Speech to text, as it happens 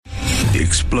The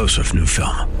explosive new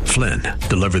film, Flynn,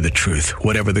 deliver the truth,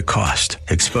 whatever the cost,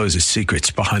 exposes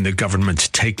secrets behind the government's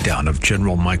takedown of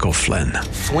General Michael Flynn.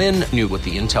 Flynn knew what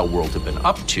the intel world had been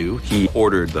up to. He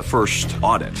ordered the first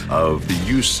audit of the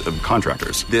use of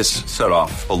contractors. This set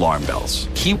off alarm bells.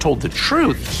 He told the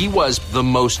truth. He was the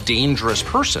most dangerous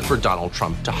person for Donald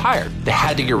Trump to hire. They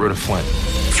had to get rid of Flynn.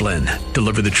 Flynn,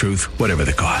 deliver the truth, whatever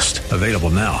the cost. Available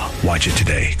now. Watch it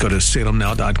today. Go to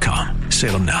salemnow.com.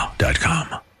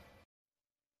 salemnow.com.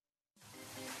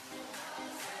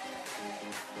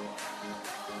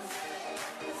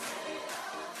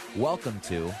 Welcome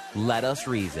to Let Us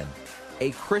Reason,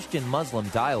 a Christian-Muslim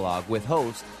dialogue with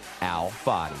host Al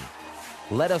Fadi.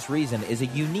 Let Us Reason is a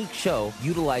unique show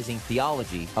utilizing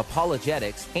theology,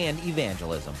 apologetics, and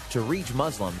evangelism to reach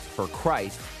Muslims for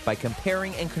Christ by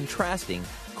comparing and contrasting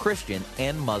Christian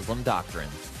and Muslim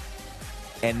doctrines.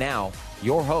 And now,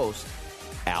 your host,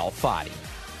 Al Fadi.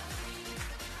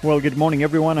 Well, good morning,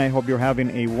 everyone. I hope you're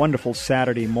having a wonderful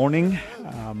Saturday morning.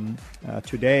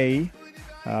 Today,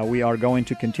 we are going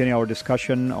to continue our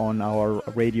discussion on our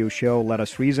radio show, Let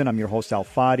Us Reason. I'm your host, Al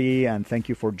Fadi, and thank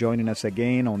you for joining us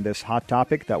again on this hot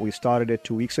topic that we started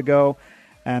 2 weeks ago.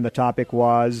 And the topic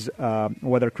was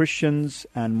whether Christians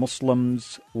and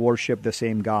Muslims worship the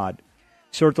same God.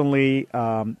 Certainly,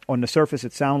 on the surface,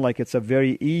 it sounds like it's a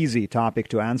very easy topic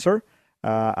to answer.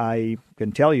 I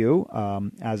can tell you,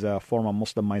 as a former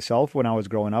Muslim myself, when I was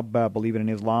growing up believing in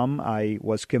Islam, I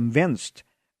was convinced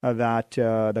that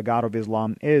the God of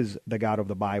Islam is the God of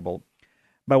the Bible.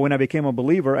 But when I became a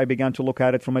believer, I began to look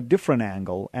at it from a different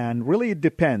angle. And really it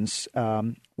depends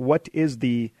what is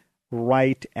the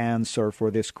right answer for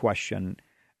this question.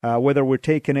 Whether we're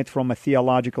taking it from a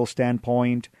theological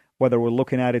standpoint, whether we're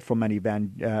looking at it from an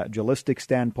evangelistic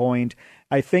standpoint.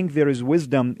 I think there is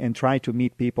wisdom in trying to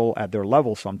meet people at their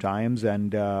level sometimes.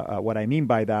 And what I mean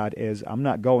by that is I'm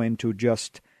not going to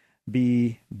just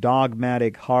be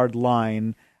dogmatic, hard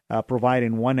line,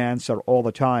 providing one answer all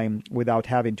the time without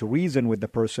having to reason with the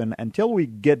person until we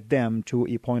get them to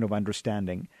a point of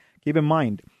understanding. Keep in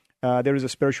mind, there is a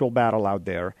spiritual battle out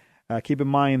there. Keep in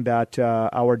mind that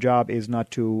our job is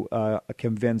not to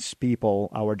convince people.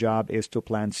 Our job is to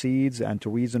plant seeds and to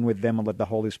reason with them and let the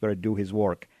Holy Spirit do His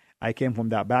work. I came from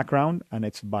that background, and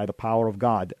it's by the power of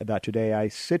God that today I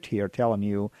sit here telling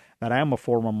you that I am a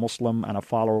former Muslim and a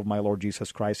follower of my Lord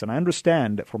Jesus Christ, and I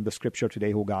understand from the Scripture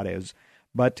today who God is.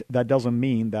 But that doesn't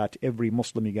mean that every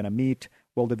Muslim you're going to meet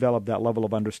will develop that level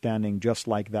of understanding just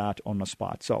like that on the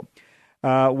spot. So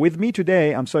with me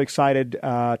today, I'm so excited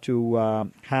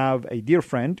to have a dear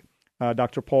friend,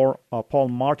 Dr. Paul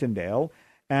Martindale.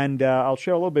 And I'll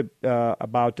share a little bit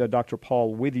about Dr.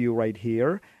 Paul with you right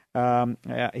here.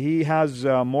 He has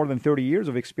more than 30 years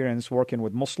of experience working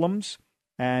with Muslims.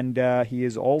 And he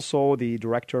is also the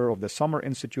director of the Summer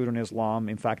Institute on Islam.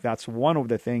 In fact, that's one of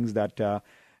the things that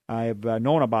I've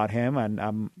known about him,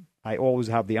 and I always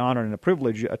have the honor and the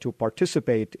privilege to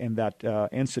participate in that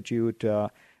institute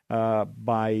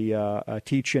by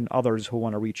teaching others who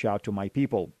want to reach out to my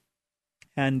people.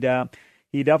 And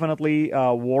he definitely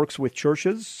works with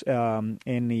churches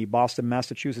in the Boston,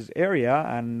 Massachusetts area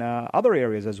and other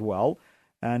areas as well,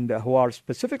 and who are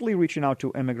specifically reaching out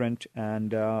to immigrant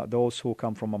and those who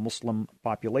come from a Muslim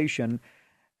population.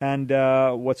 And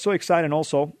what's so exciting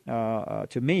also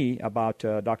to me about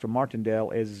Dr.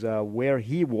 Martindale is where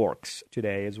he works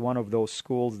today is one of those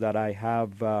schools that I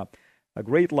have a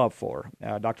great love for.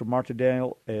 Dr.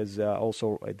 Martindale is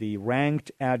also the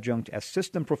ranked adjunct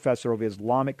assistant professor of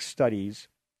Islamic Studies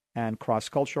and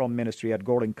Cross-Cultural Ministry at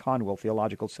Gordon Conwell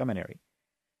Theological Seminary.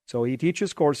 So he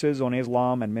teaches courses on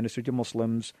Islam and ministry to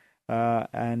Muslims,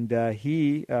 and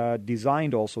he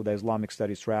designed also the Islamic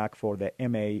Studies track for the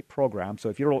MA program. So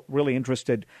if you're really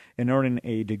interested in earning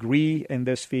a degree in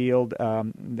this field,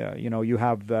 you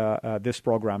have this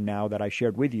program now that I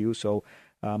shared with you. So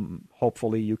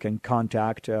hopefully you can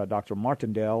contact Dr.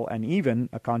 Martindale and even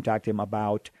contact him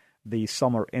about the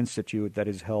Summer Institute that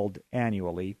is held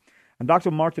annually. And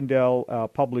Dr. Martindale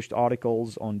published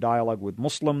articles on dialogue with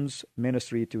Muslims,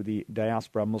 ministry to the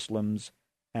diaspora Muslims,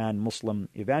 and Muslim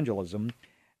evangelism.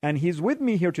 And he's with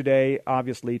me here today,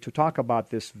 obviously, to talk about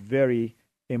this very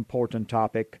important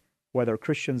topic, whether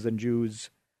Christians and Jews,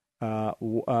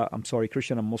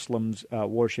 Christian and Muslims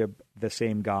worship the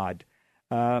same God.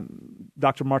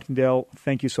 Dr. Martindale,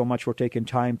 thank you so much for taking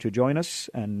time to join us,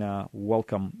 and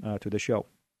welcome to the show.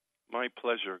 My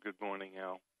pleasure. Good morning,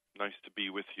 Al. Nice to be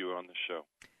with you on the show.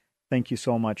 Thank you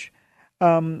so much.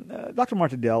 Dr.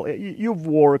 Martindale, you've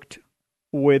worked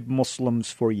with Muslims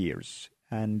for years,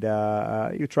 and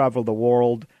you travel the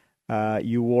world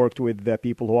You worked with the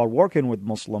people who are working with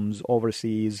Muslims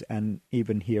overseas and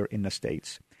even here in the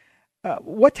States.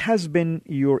 What has been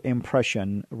your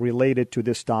impression related to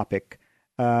this topic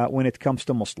when it comes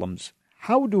to Muslims?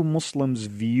 How do Muslims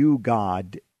view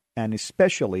God, and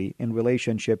especially in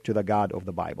relationship to the God of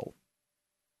the Bible?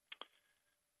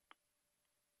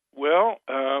 Well,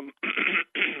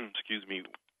 excuse me,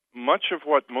 much of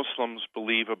what Muslims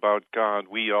believe about God,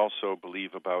 we also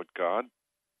believe about God.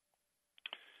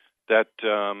 That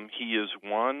He is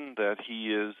one, that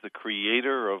He is the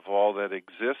creator of all that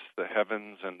exists, the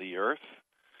heavens and the earth,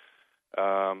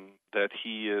 that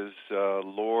He is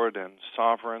Lord and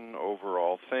sovereign over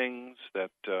all things,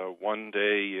 that one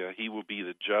day He will be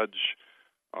the judge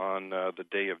on the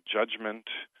day of judgment.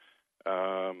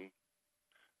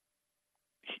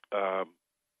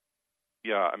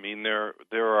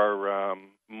 There are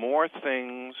more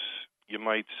things, you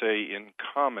might say, in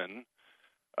common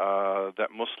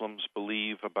that Muslims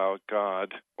believe about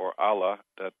God, or Allah,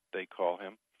 that they call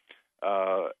Him,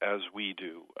 as we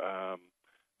do.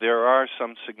 There are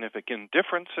some significant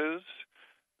differences,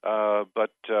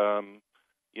 but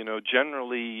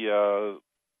generally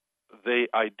they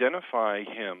identify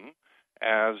Him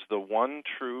as the one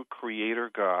true Creator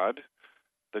God,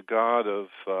 the God of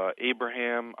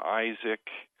Abraham, Isaac,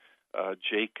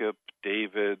 Jacob,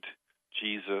 David,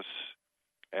 Jesus.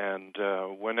 And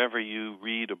whenever you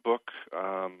read a book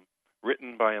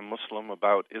written by a Muslim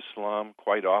about Islam,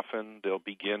 quite often they'll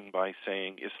begin by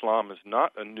saying Islam is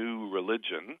not a new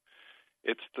religion.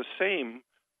 It's the same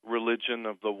religion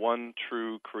of the one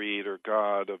true Creator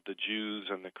God of the Jews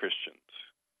and the Christians.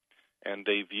 And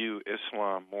they view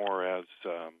Islam more as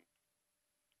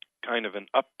kind of an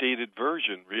updated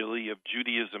version, really, of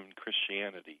Judaism and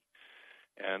Christianity.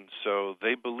 And so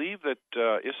they believe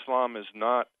that Islam is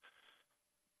not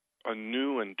a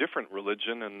new and different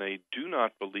religion, and they do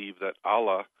not believe that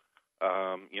Allah,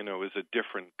 is a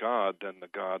different God than the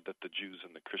God that the Jews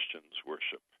and the Christians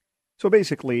worship. So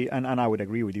basically, and I would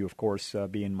agree with you, of course,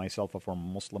 being myself a former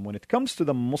Muslim, when it comes to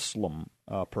the Muslim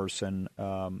person,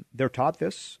 they're taught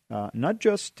this, not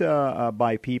just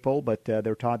by people, but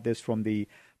they're taught this from the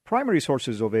primary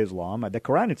sources of Islam. The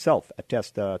Quran itself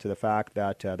attests to the fact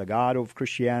that the God of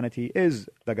Christianity is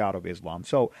the God of Islam.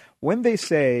 So when they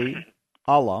say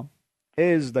Allah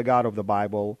is the God of the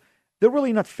Bible, they're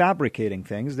really not fabricating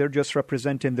things. They're just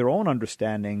representing their own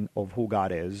understanding of who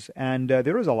God is. And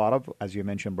there is a lot of, as you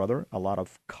mentioned, brother, a lot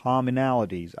of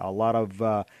commonalities, a lot of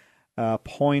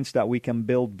points that we can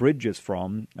build bridges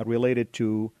from related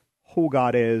to who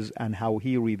God is and how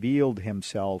He revealed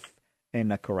Himself in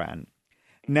the Quran.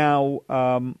 Now,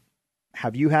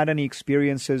 have you had any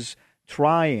experiences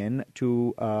trying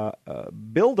to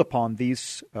build upon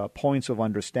these points of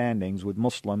understandings with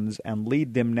Muslims and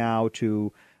lead them now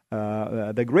to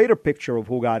the greater picture of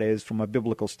who God is from a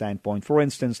biblical standpoint? For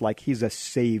instance, like He's a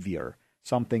savior,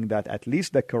 something that at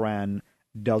least the Quran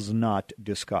does not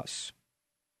discuss.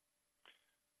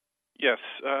 Yes.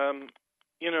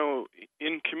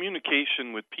 In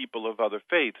communication with people of other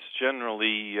faiths,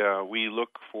 generally we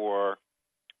look for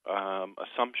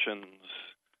assumptions,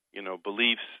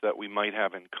 beliefs that we might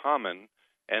have in common,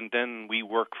 and then we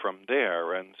work from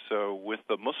there. And so with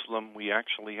the Muslim, we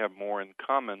actually have more in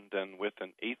common than with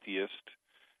an atheist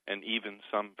and even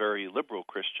some very liberal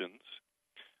Christians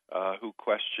who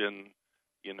question,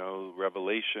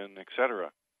 revelation,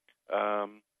 etc.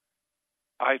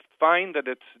 I find that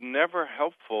it's never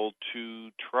helpful to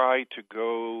try to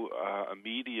go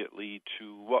immediately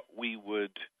to what we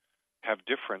would have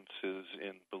differences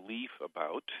in belief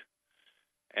about.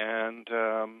 And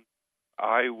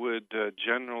I would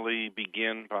generally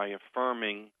begin by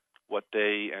affirming what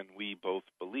they and we both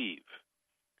believe.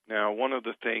 Now, one of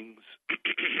the things,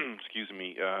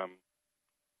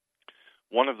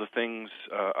 one of the things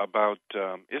about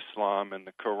Islam and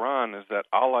the Quran is that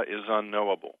Allah is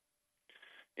unknowable.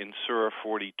 In Surah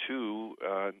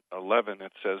 42:11,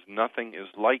 it says, "Nothing is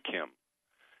like Him."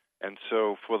 And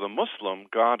so for the Muslim,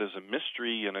 God is a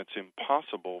mystery, and it's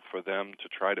impossible for them to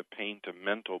try to paint a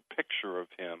mental picture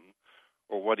of Him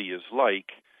or what He is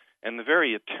like, and the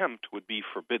very attempt would be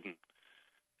forbidden.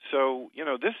 So,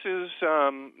 this is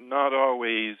not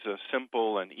always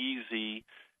simple and easy.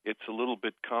 It's a little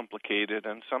bit complicated,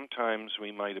 and sometimes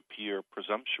we might appear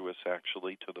presumptuous,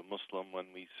 actually, to the Muslim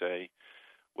when we say,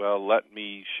 well, let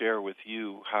me share with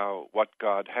you what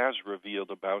God has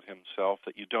revealed about Himself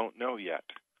that you don't know yet.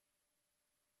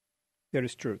 There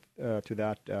is truth to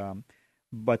that.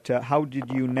 But how did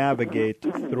you navigate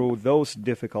through those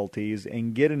difficulties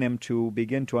in getting him to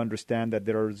begin to understand that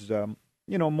there's,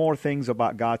 more things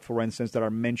about God, for instance, that are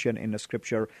mentioned in the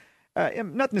Scripture,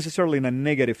 not necessarily in a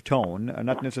negative tone,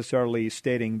 not necessarily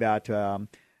stating that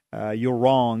you're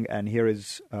wrong and here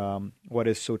is what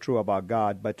is so true about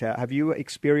God, but have you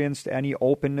experienced any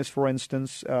openness, for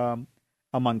instance,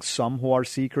 among some who are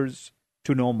seekers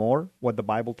to know more what the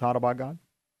Bible taught about God?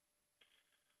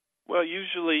 Well,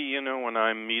 usually, when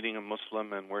I'm meeting a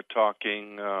Muslim and we're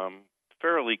talking,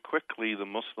 fairly quickly the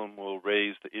Muslim will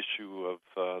raise the issue of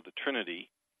the Trinity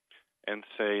and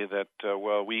say that,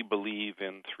 we believe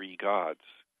in three gods,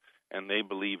 and they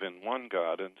believe in one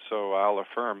God. And so I'll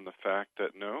affirm the fact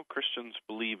that, no, Christians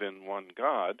believe in one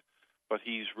God, but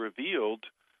he's revealed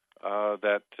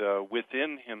that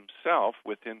within himself,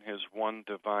 within his one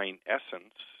divine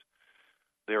essence,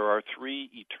 there are three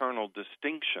eternal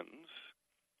distinctions,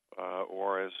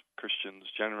 or as Christians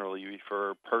generally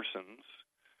refer, persons,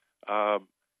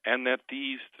 and that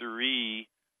these three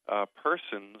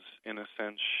persons, in a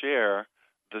sense, share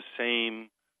the same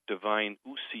divine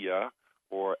ousia,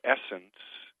 or essence.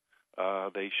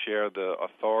 They share the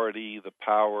authority, the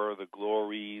power, the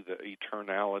glory, the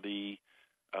eternality,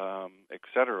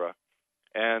 etc.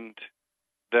 And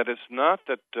that it's not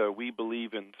that we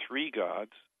believe in three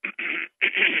gods,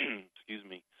 excuse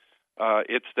me,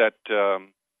 it's that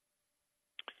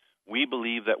we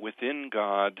believe that within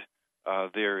God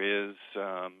there is,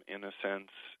 in a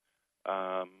sense,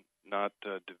 not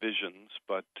divisions,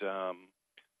 but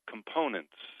components.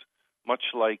 Much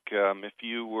like if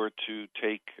you were to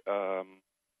take a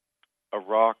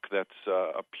rock that's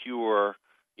a pure,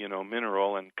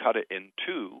 mineral and cut it in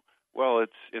two, well,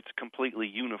 it's completely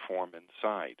uniform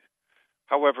inside.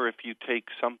 However, if you take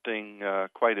something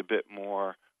quite a bit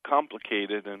more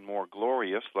complicated and more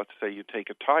glorious, let's say you take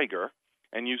a tiger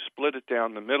and you split it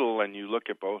down the middle and you look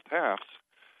at both halves,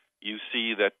 you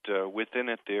see that within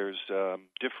it there's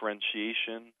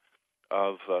differentiation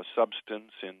of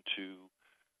substance into,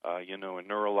 a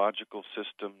neurological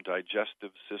system,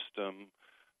 digestive system,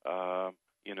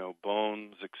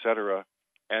 bones, etc.,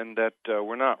 and that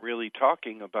we're not really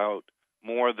talking about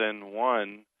more than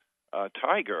one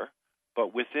tiger,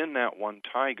 but within that one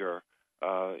tiger,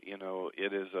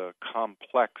 it is a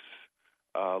complex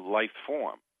life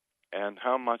form. And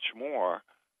how much more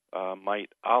might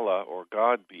Allah or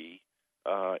God be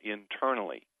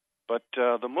internally? But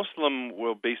the Muslim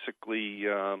will basically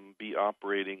be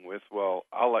operating with,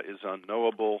 Allah is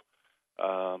unknowable.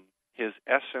 His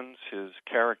essence, his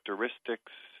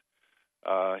characteristics,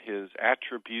 his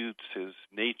attributes, his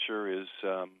nature is,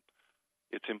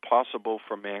 it's impossible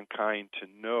for mankind to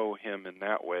know him in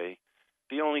that way.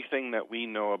 The only thing that we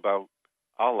know about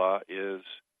Allah is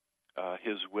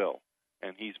his will.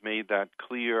 And he's made that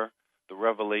clear. The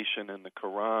revelation in the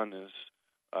Quran is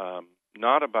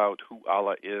not about who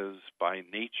Allah is by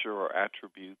nature or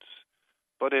attributes,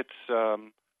 but it's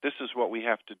this is what we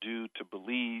have to do to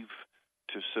believe,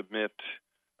 to submit,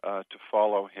 to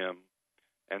follow him.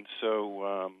 And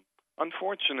so,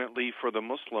 unfortunately for the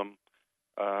Muslim,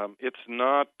 it's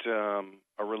not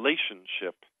a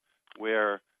relationship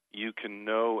where you can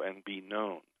know and be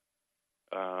known.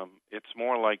 It's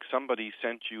more like somebody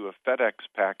sent you a FedEx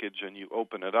package and you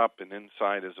open it up and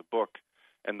inside is a book,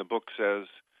 and the book says,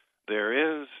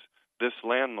 there is this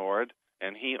landlord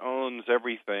and he owns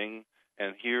everything,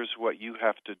 and here's what you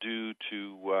have to do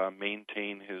to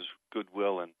maintain his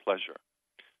goodwill and pleasure.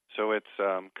 So it's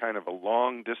kind of a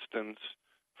long distance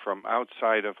from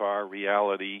outside of our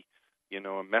reality,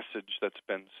 a message that's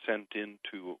been sent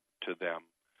into to them.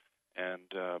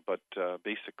 And but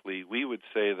basically, we would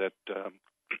say that,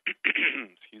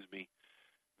 excuse me,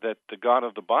 that the God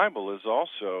of the Bible is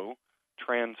also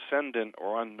transcendent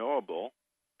or unknowable,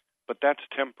 but that's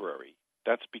temporary.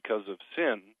 That's because of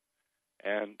sin,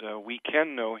 and we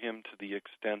can know him to the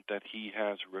extent that he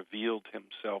has revealed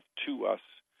himself to us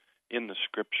in the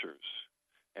Scriptures,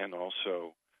 and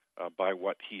also by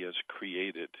what he has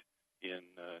created in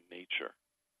nature.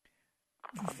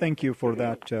 Thank you for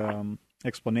that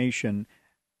explanation.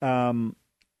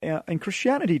 In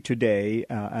Christianity today,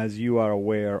 as you are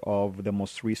aware of the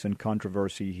most recent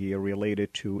controversy here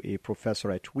related to a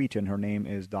professor at Wheaton, her name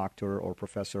is Dr. or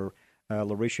Professor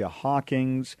Larycia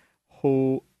Hawkins,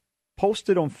 who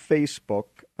posted on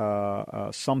Facebook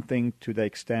something to the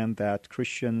extent that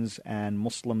Christians and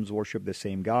Muslims worship the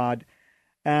same God.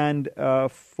 And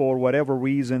for whatever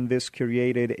reason, this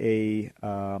created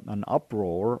an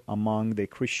uproar among the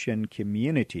Christian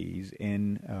communities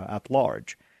at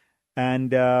large.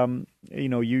 And,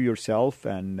 you yourself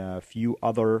and a few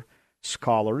other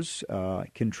scholars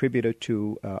contributed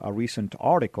to a recent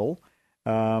article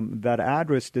that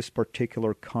addressed this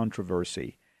particular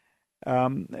controversy.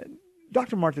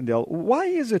 Dr. Martindale, why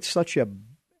is it such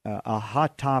a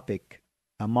hot topic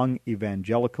among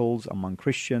evangelicals, among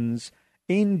Christians,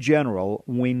 in general,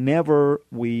 whenever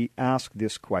we ask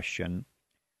this question,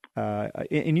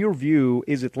 in your view,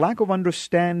 is it lack of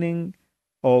understanding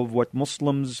of what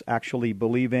Muslims actually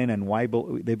believe in and why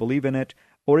they believe in it,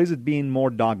 or is it being more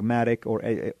dogmatic,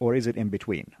 or is it in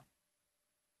between?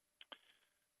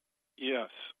 Yes.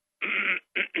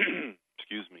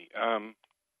 Excuse me.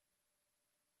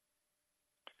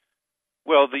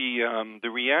 Well, the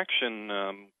reaction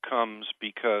comes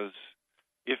because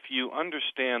if you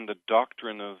understand the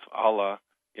doctrine of Allah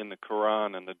in the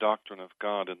Quran and the doctrine of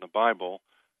God in the Bible,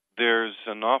 there's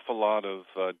an awful lot of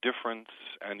difference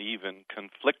and even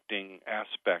conflicting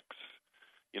aspects.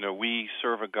 You know, we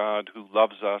serve a God who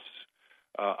loves us.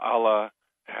 Allah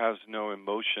has no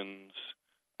emotions,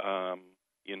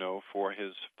 for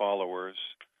his followers.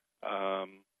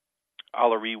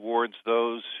 Allah rewards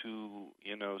those who,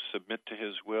 submit to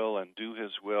his will and do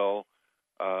his will.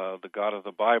 The God of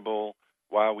the Bible,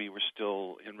 while we were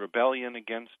still in rebellion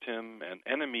against him and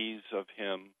enemies of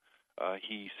him,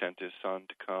 he sent his Son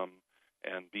to come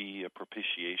and be a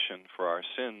propitiation for our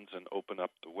sins and open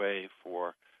up the way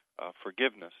for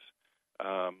forgiveness.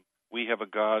 We have a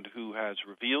God who has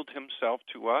revealed himself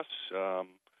to us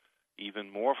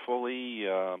even more fully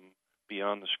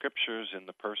beyond the Scriptures in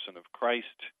the person of Christ.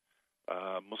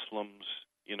 Muslims,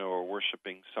 are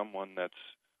worshiping someone that's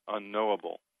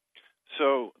unknowable.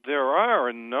 So there are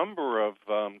a number of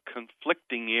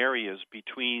conflicting areas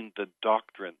between the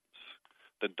doctrines,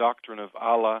 the doctrine of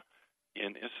Allah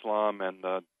in Islam and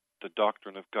the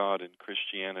doctrine of God in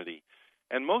Christianity.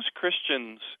 And most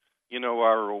Christians,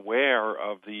 are aware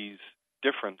of these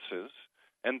differences,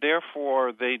 and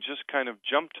therefore they just kind of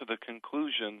jump to the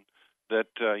conclusion that,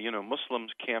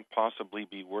 Muslims can't possibly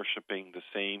be worshiping the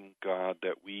same God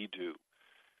that we do.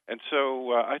 And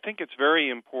so I think it's very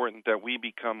important that we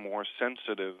become more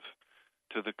sensitive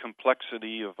to the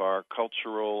complexity of our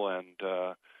cultural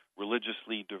and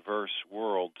religiously diverse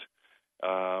world,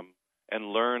 and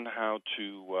learn how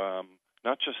to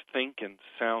not just think in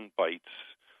sound bites,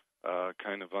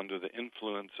 kind of under the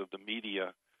influence of the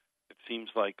media. It seems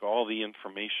like all the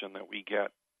information that we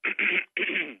get,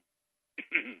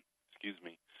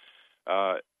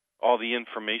 all the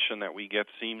information that we get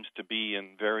seems to be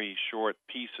in very short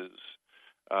pieces.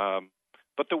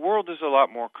 But the world is a lot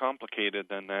more complicated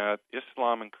than that.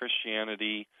 Islam and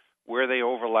Christianity, where they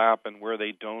overlap and where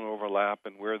they don't overlap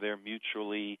and where they're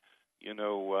mutually,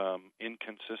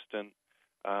 inconsistent,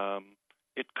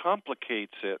 it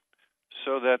complicates it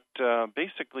so that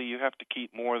basically you have to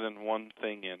keep more than one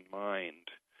thing in mind.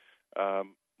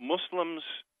 Muslims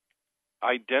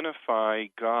identify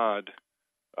God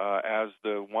as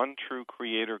the one true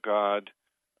creator God,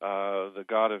 the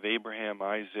God of Abraham,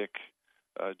 Isaac,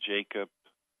 Jacob,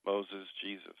 Moses,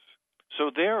 Jesus.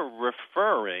 So they're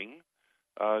referring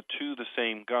to the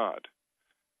same God.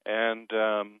 And,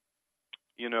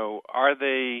 are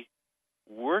they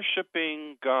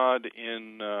worshiping God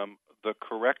in the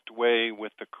correct way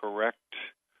with the correct,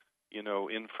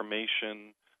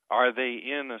 information? Are they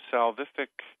in a salvific,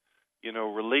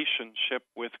 relationship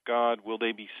with God? Will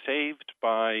they be saved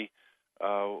by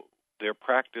their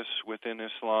practice within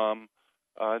Islam?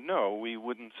 No, we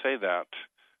wouldn't say that.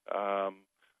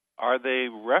 Are they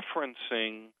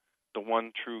referencing the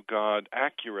one true God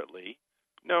accurately?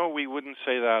 No, we wouldn't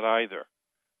say that either.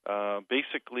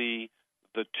 Basically,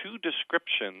 the two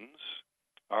descriptions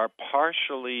are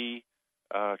partially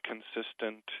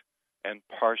consistent and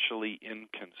partially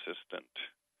inconsistent.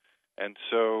 And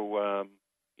so,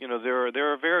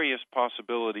 there are various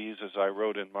possibilities, as I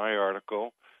wrote in my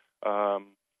article.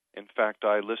 In fact,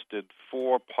 I listed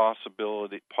 4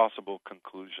 possible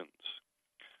conclusions.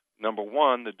 Number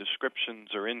 1, the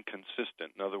descriptions are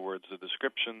inconsistent. In other words, the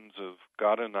descriptions of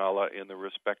God and Allah in the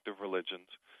respective religions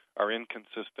are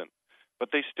inconsistent, but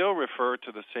they still refer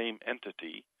to the same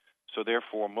entity, so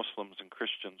therefore Muslims and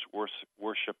Christians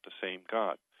worship the same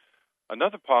God.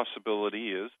 Another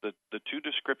possibility is that the two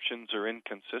descriptions are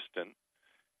inconsistent,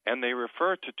 and they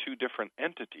refer to two different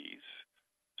entities,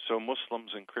 so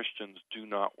Muslims and Christians do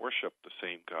not worship the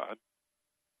same God.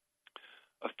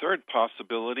 A third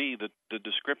possibility, that the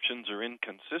descriptions are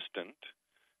inconsistent.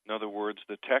 In other words,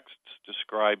 the texts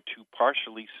describe two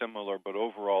partially similar but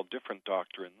overall different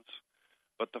doctrines,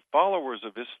 but the followers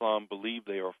of Islam believe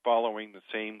they are following the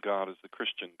same God as the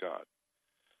Christian God.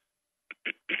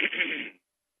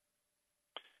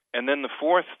 And then the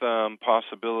fourth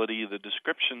possibility, the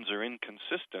descriptions are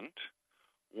inconsistent.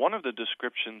 One of the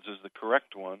descriptions is the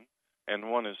correct one,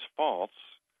 and one is false,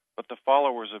 but the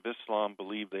followers of Islam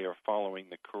believe they are following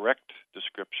the correct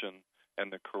description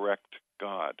and the correct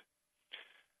God.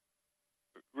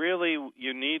 really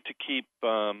you need to keep,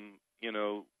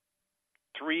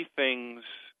 three things,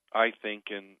 I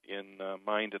think, in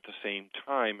mind at the same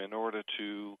time in order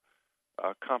to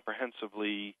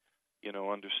comprehensively,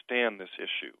 understand this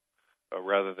issue,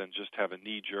 rather than just have a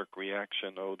knee-jerk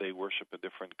reaction, oh, they worship a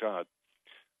different God.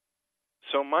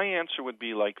 So my answer would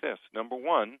be like this. Number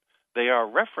one, they are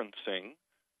referencing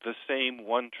the same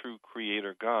one true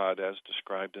creator God as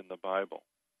described in the Bible.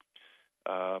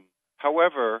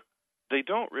 However, they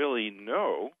don't really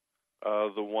know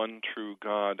the one true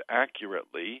God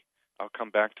accurately. I'll come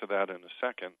back to that in a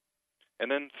second. And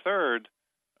then third,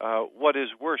 what is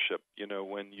worship?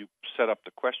 When you set up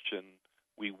the question,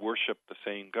 we worship the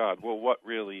same God. Well, what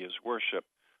really is worship?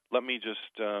 Let me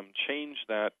just change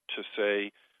that to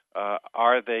say,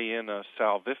 are they in a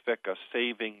salvific, a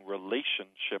saving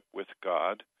relationship with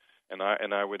God? And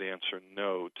I would answer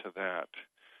no to that.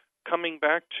 Coming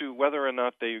back to whether or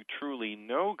not they truly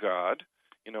know God,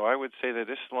 I would say that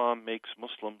Islam makes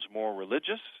Muslims more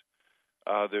religious.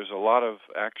 There's a lot of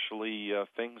actually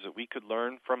things that we could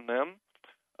learn from them.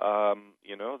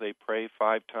 They pray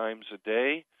 5 times a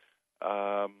day.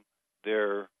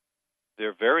 They're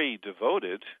very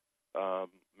devoted.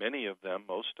 Many of them,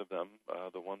 most of them,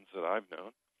 the ones that I've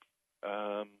known.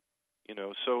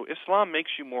 So Islam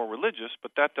makes you more religious,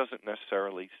 but that doesn't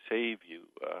necessarily save you.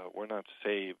 We're not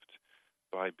saved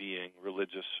by being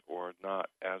religious or not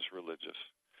as religious.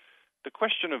 The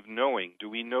question of knowing, do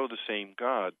we know the same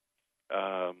God,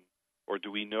 or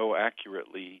do we know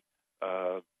accurately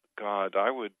God? I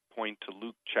would point to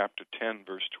Luke chapter 10,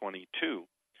 verse 22.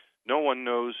 No one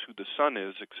knows who the Son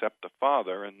is except the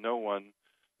Father, and no one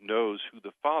knows who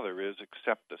the Father is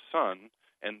except the Son,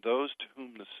 and those to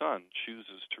whom the Son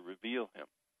chooses to reveal him.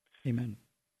 Amen.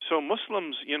 So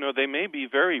Muslims, they may be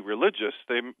very religious.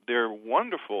 They're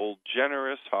wonderful,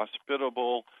 generous,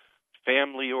 hospitable,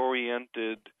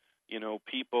 family-oriented,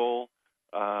 people.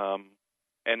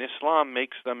 And Islam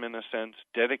makes them, in a sense,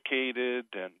 dedicated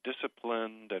and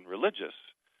disciplined and religious.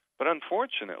 But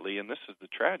unfortunately, and this is the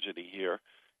tragedy here,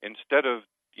 instead of,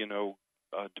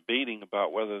 debating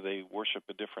about whether they worship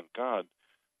a different God,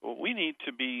 well, we need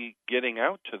to be getting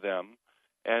out to them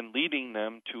and leading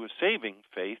them to a saving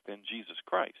faith in Jesus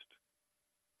Christ.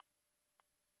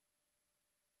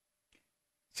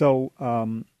 So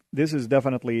this is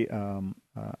definitely a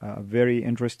very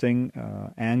interesting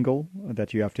angle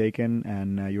that you have taken,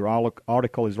 and your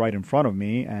article is right in front of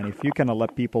me. And if you can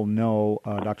let people know,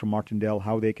 Dr. Martindale,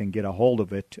 how they can get a hold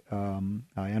of it,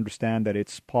 I understand that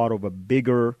it's part of a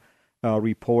bigger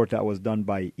report that was done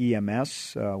by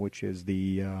EMS, which is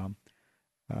the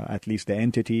at least the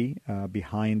entity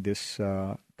behind this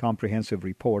comprehensive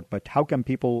report. But how can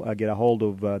people get a hold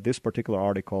of this particular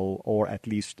article, or at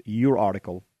least your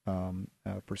article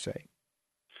per se?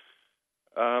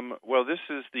 Well, this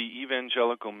is the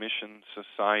Evangelical Mission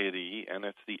Society, and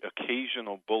it's the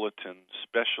Occasional Bulletin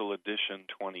Special Edition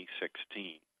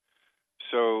 2016.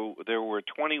 So there were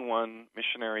 21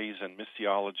 missionaries and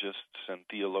missiologists and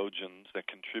theologians that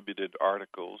contributed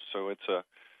articles. So it's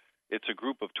a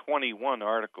group of 21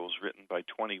 articles written by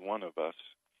 21 of us,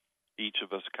 each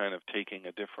of us kind of taking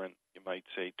a different, you might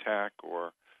say, tack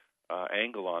or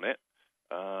angle on it.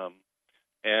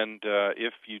 And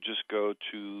if you just go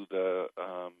to the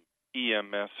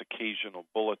EMS Occasional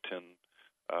Bulletin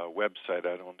website,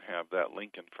 I don't have that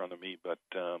link in front of me, but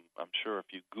I'm sure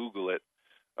if you Google it,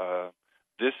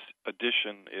 this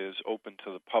edition is open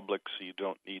to the public, so you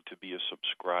don't need to be a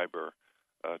subscriber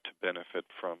to benefit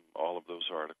from all of those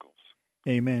articles.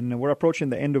 Amen. We're approaching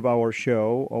the end of our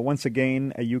show. Once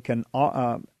again, you can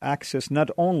access not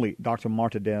only Dr.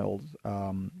 Martindale's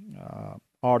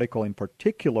article in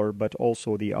particular, but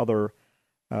also the other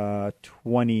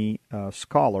 20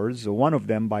 scholars. One of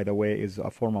them, by the way, is a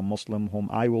former Muslim whom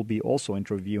I will be also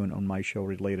interviewing on my show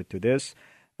related to this.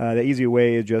 The easy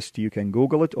way is just you can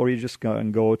Google it, or you just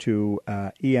go to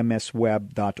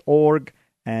emsweb.org,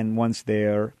 and once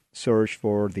there, search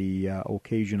for the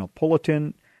Occasional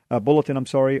Bulletin,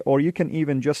 or you can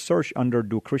even just search under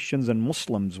Do Christians and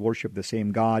Muslims Worship the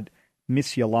Same God?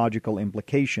 Missiological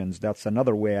Implications. That's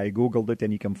another way. I Googled it,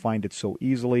 and you can find it so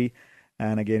easily.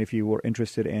 And again, if you were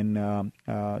interested in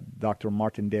Dr.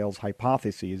 Martindale's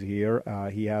hypotheses here,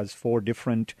 he has 4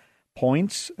 different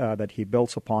points that he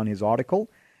builds upon his article.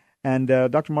 And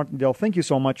Dr. Martindale, thank you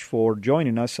so much for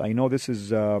joining us. I know this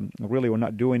is really, we're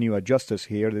not doing you a justice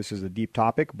here. This is a deep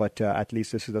topic, but at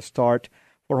least this is a start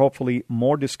for hopefully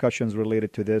more discussions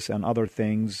related to this and other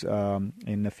things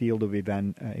in the field of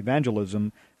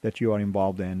evangelism that you are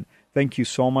involved in. Thank you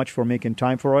so much for making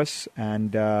time for us.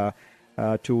 And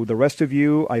to the rest of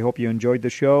you, I hope you enjoyed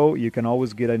the show. You can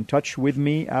always get in touch with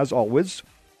me, as always,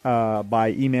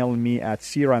 by emailing me at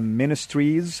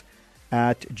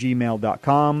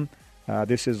siraministries@gmail.com.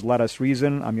 This is Let Us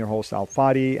Reason. I'm your host, Al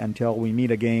Fadi. Until we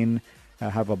meet again,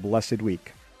 have a blessed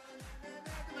week.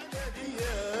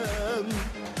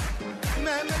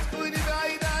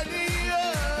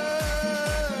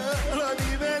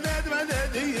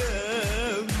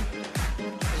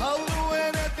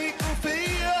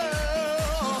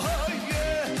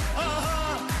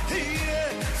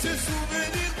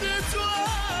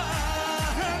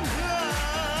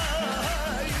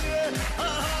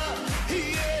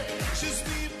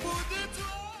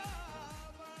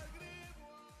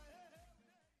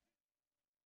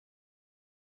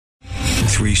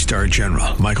 Three-star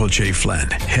General Michael J.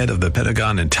 Flynn, head of the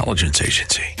Pentagon Intelligence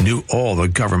Agency, knew all the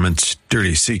government's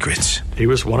dirty secrets. He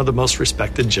was one of the most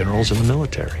respected generals in the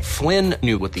military. Flynn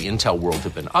knew what the intel world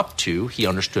had been up to. He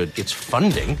understood its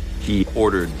funding. He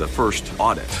ordered the first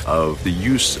audit of the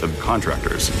use of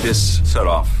contractors. This set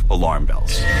off alarm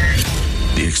bells.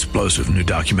 The explosive new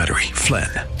documentary, Flynn,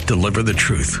 Deliver the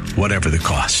Truth, Whatever the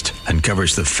Cost,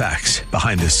 uncovers the facts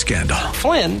behind this scandal.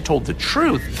 Flynn told the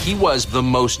truth. He was the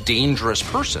most dangerous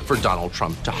person for Donald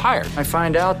Trump to hire. I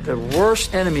find out the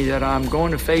worst enemy that I'm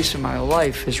going to face in my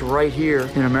life is right here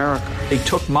in America. They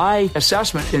took my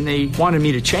assessment and they wanted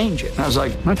me to change it. And I was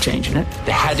like, I'm not changing it.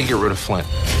 They had to get rid of Flynn.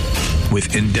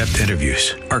 With in-depth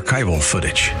interviews, archival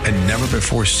footage, and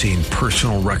never-before-seen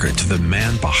personal records of the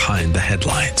man behind the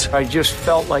headlines. I just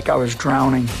felt like I was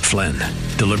drowning. Flynn,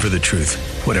 Deliver the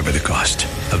Truth, Whatever the Cost.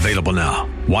 Available now.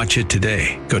 Watch it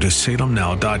today. Go to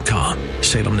salemnow.com.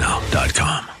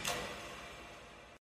 salemnow.com.